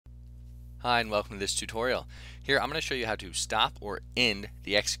Hi and welcome to this tutorial. Here I'm going to show you how to stop or end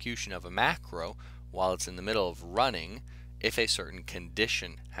the execution of a macro while it's in the middle of running if a certain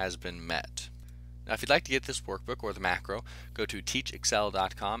condition has been met. Now if you'd like to get this workbook or the macro, go to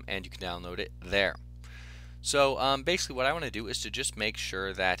teachexcel.com and you can download it there. So basically what I want to do is to just make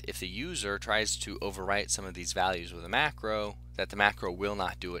sure that if the user tries to overwrite some of these values with a macro, that the macro will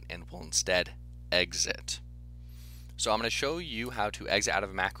not do it and will instead exit. So I'm going to show you how to exit out of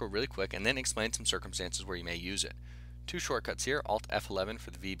a macro really quick and then explain some circumstances where you may use it. Two shortcuts here, Alt F11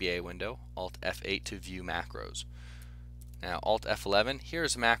 for the VBA window, Alt F8 to view macros. Now Alt F11,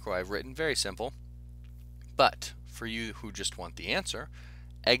 here's a macro I've written, very simple. But for you who just want the answer,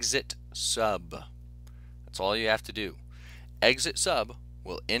 exit sub. That's all you have to do. Exit sub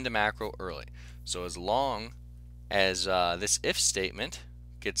will end a macro early. So as long as this if statement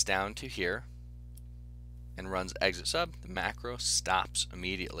gets down to here, and runs exit sub, the macro stops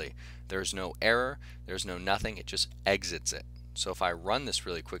immediately. There's no error, there's no nothing, it just exits it. So if I run this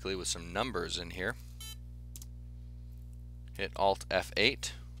really quickly with some numbers in here, hit Alt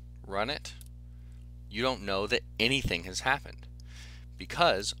F8, run it, you don't know that anything has happened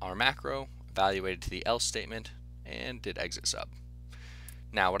because our macro evaluated to the else statement and did exit sub.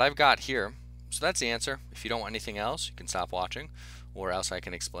 Now what I've got here, so that's the answer. If you don't want anything else, you can stop watching, or else I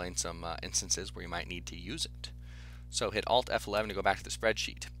can explain some instances where you might need to use it. So hit Alt F11 to go back to the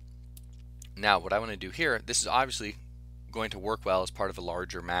spreadsheet. Now what I want to do here, this is obviously going to work well as part of a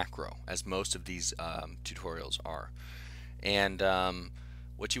larger macro, as most of these tutorials are. And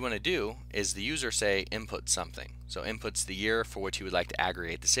what you want to do is the user say input something. So inputs the year for which you would like to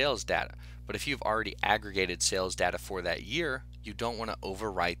aggregate the sales data. But if you've already aggregated sales data for that year, you don't want to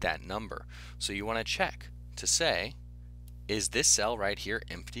overwrite that number. So you want to check to say, is this cell right here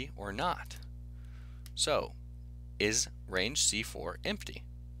empty or not? So, is range C4 empty?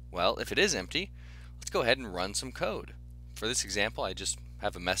 Well, if it is empty, let's go ahead and run some code. For this example, I just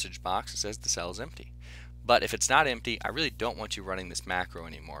have a message box that says the cell is empty. But if it's not empty, I really don't want you running this macro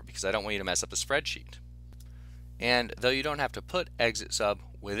anymore because I don't want you to mess up the spreadsheet. And though you don't have to put exit sub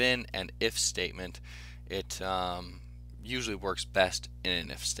within an if statement, it usually works best in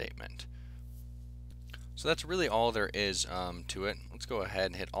an if statement. So that's really all there is to it. Let's go ahead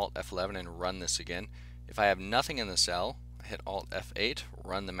and hit Alt F11 and run this again. If I have nothing in the cell, I hit Alt F8,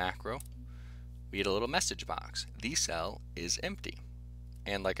 run the macro. We get a little message box. The cell is empty.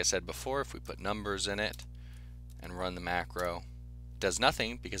 And like I said before, if we put numbers in it and run the macro, it does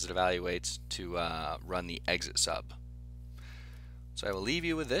nothing because it evaluates to run the exit sub. So I will leave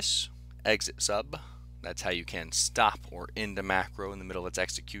you with this, exit sub. That's how you can stop or end a macro in the middle of its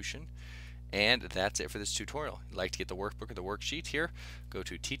execution. And that's it for this tutorial. If you'd like to get the workbook or the worksheet here, go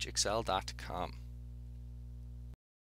to teachexcel.com.